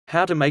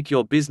How to make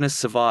your business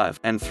survive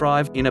and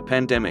thrive in a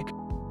pandemic.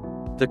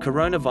 The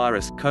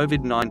coronavirus,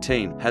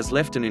 COVID-19, has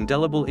left an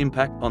indelible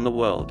impact on the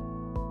world.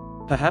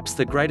 Perhaps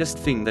the greatest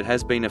thing that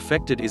has been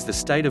affected is the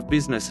state of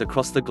business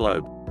across the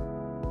globe.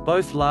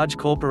 Both large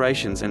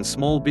corporations and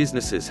small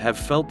businesses have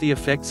felt the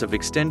effects of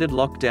extended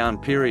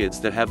lockdown periods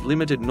that have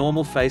limited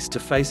normal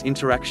face-to-face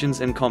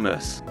interactions and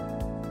commerce.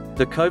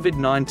 The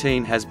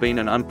COVID-19 has been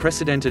an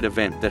unprecedented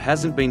event that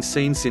hasn't been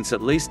seen since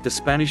at least the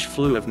Spanish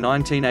flu of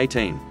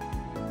 1918.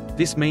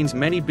 This means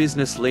many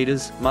business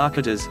leaders,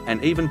 marketers,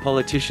 and even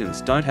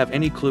politicians don't have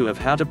any clue of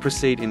how to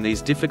proceed in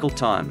these difficult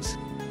times.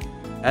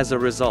 As a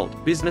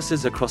result,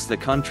 businesses across the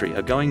country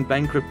are going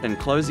bankrupt and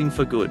closing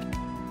for good.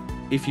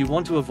 If you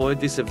want to avoid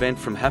this event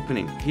from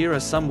happening, here are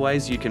some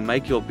ways you can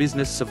make your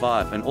business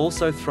survive and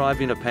also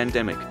thrive in a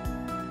pandemic.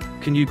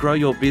 Can you grow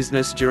your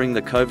business during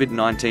the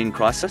COVID-19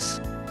 crisis?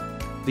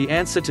 The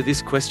answer to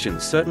this question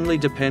certainly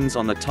depends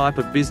on the type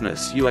of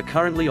business you are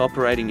currently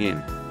operating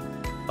in.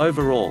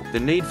 Overall, the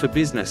need for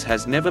business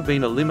has never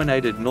been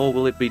eliminated, nor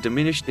will it be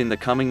diminished in the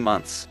coming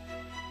months.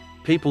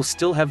 People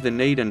still have the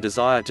need and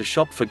desire to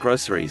shop for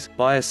groceries,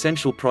 buy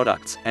essential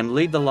products, and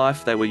lead the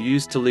life they were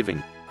used to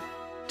living.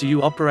 Do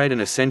you operate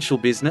an essential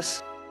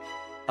business?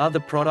 Are the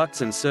products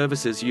and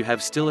services you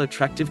have still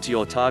attractive to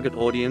your target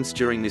audience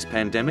during this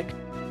pandemic?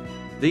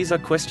 These are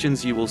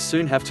questions you will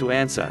soon have to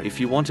answer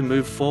if you want to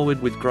move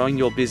forward with growing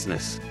your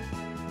business.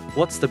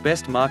 What's the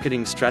best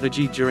marketing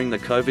strategy during the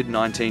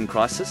COVID-19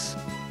 crisis?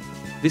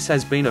 This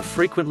has been a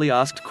frequently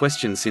asked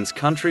question since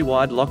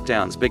countrywide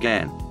lockdowns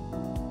began.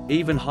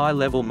 Even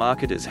high-level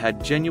marketers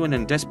had genuine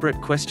and desperate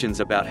questions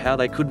about how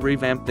they could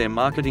revamp their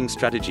marketing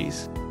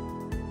strategies.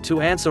 To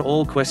answer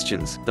all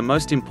questions, the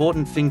most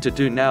important thing to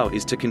do now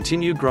is to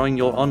continue growing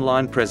your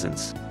online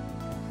presence.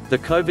 The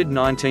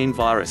COVID-19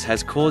 virus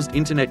has caused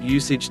internet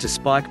usage to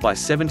spike by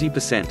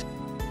 70%.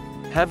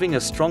 Having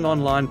a strong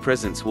online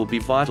presence will be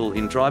vital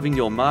in driving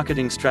your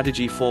marketing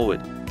strategy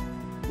forward.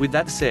 With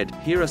that said,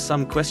 here are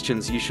some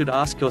questions you should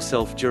ask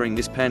yourself during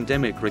this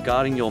pandemic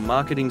regarding your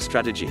marketing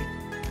strategy.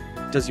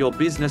 Does your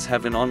business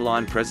have an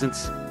online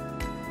presence?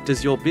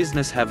 Does your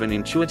business have an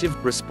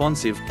intuitive,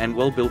 responsive, and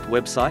well-built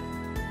website?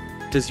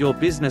 Does your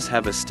business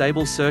have a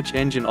stable search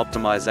engine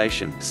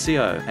optimization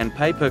 (SEO) and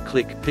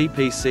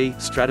pay-per-click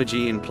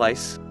strategy in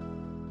place?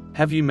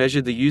 Have you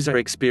measured the user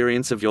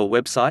experience of your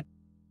website?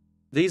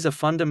 These are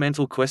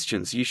fundamental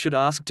questions you should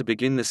ask to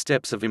begin the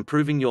steps of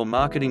improving your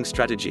marketing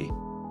strategy.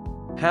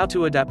 How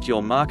to adapt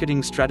your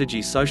marketing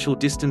strategy. Social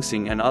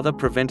distancing and other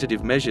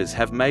preventative measures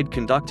have made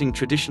conducting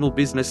traditional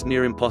business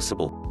near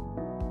impossible.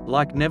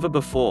 Like never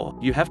before,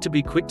 you have to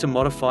be quick to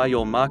modify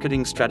your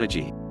marketing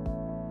strategy.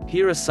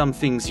 Here are some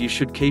things you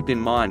should keep in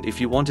mind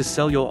if you want to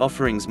sell your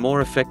offerings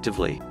more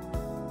effectively.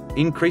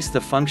 Increase the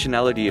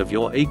functionality of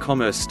your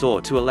e-commerce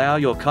store to allow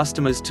your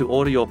customers to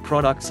order your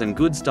products and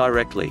goods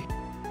directly.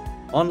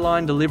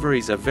 Online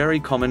deliveries are very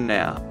common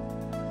now.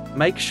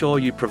 Make sure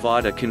you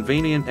provide a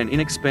convenient and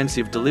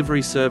inexpensive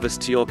delivery service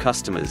to your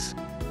customers.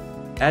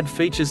 Add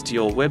features to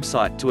your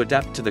website to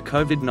adapt to the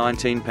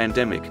COVID-19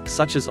 pandemic,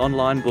 such as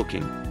online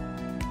booking.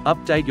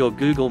 Update your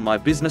Google My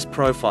Business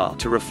profile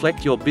to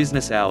reflect your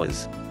business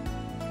hours.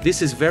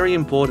 This is very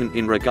important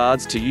in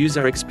regards to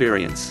user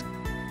experience.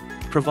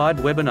 Provide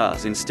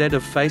webinars instead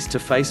of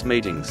face-to-face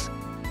meetings.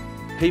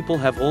 People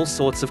have all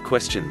sorts of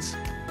questions.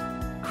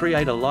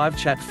 Create a live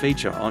chat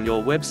feature on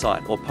your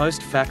website or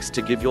post facts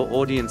to give your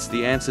audience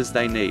the answers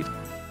they need.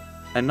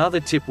 Another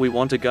tip we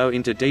want to go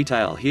into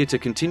detail here to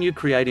continue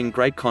creating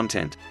great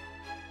content.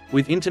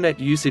 With internet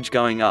usage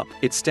going up,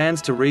 it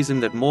stands to reason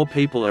that more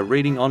people are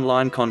reading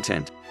online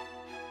content.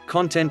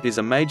 Content is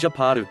a major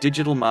part of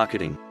digital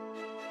marketing.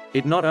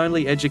 It not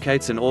only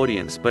educates an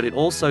audience, but it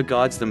also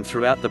guides them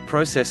throughout the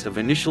process of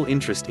initial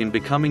interest in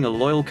becoming a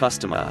loyal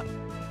customer.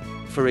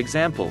 For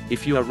example,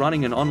 if you are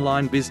running an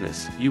online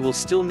business, you will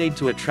still need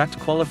to attract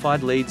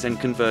qualified leads and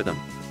convert them.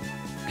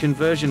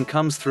 Conversion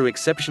comes through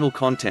exceptional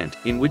content,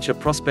 in which a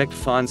prospect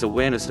finds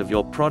awareness of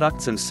your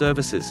products and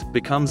services,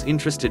 becomes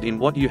interested in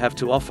what you have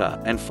to offer,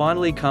 and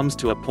finally comes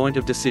to a point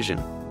of decision.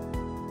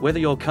 Whether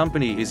your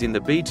company is in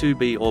the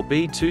B2B or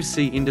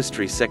B2C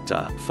industry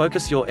sector,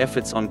 focus your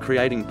efforts on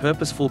creating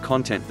purposeful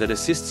content that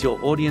assists your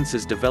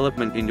audience's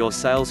development in your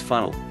sales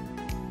funnel.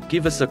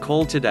 Give us a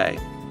call today.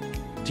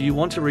 Do you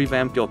want to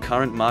revamp your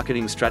current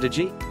marketing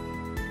strategy?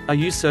 Are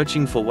you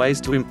searching for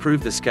ways to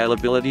improve the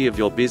scalability of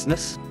your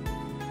business?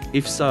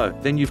 If so,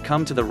 then you've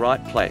come to the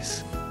right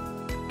place.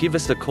 Give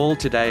us a call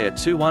today at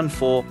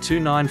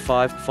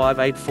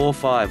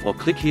 214-295-5845 or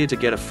click here to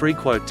get a free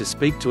quote to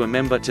speak to a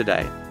member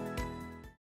today.